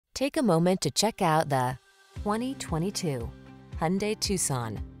Take a moment to check out the 2022 Hyundai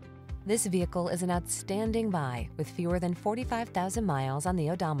Tucson. This vehicle is an outstanding buy with fewer than 45,000 miles on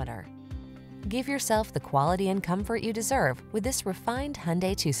the odometer. Give yourself the quality and comfort you deserve with this refined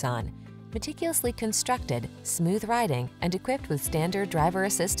Hyundai Tucson. Meticulously constructed, smooth riding, and equipped with standard driver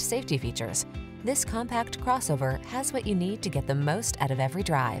assist safety features, this compact crossover has what you need to get the most out of every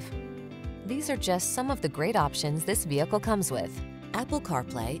drive. These are just some of the great options this vehicle comes with: Apple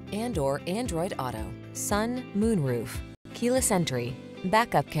CarPlay and/or Android Auto, MOONROOF, keyless entry,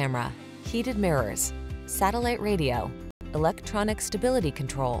 backup camera, heated mirrors, satellite radio, electronic stability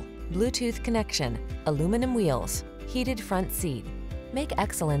control, Bluetooth connection, aluminum wheels, heated front seat. Make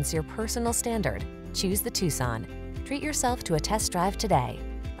excellence your personal standard. Choose the Tucson. Treat yourself to a test drive today.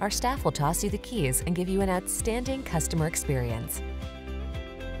 Our staff will toss you the keys and give you an outstanding customer experience.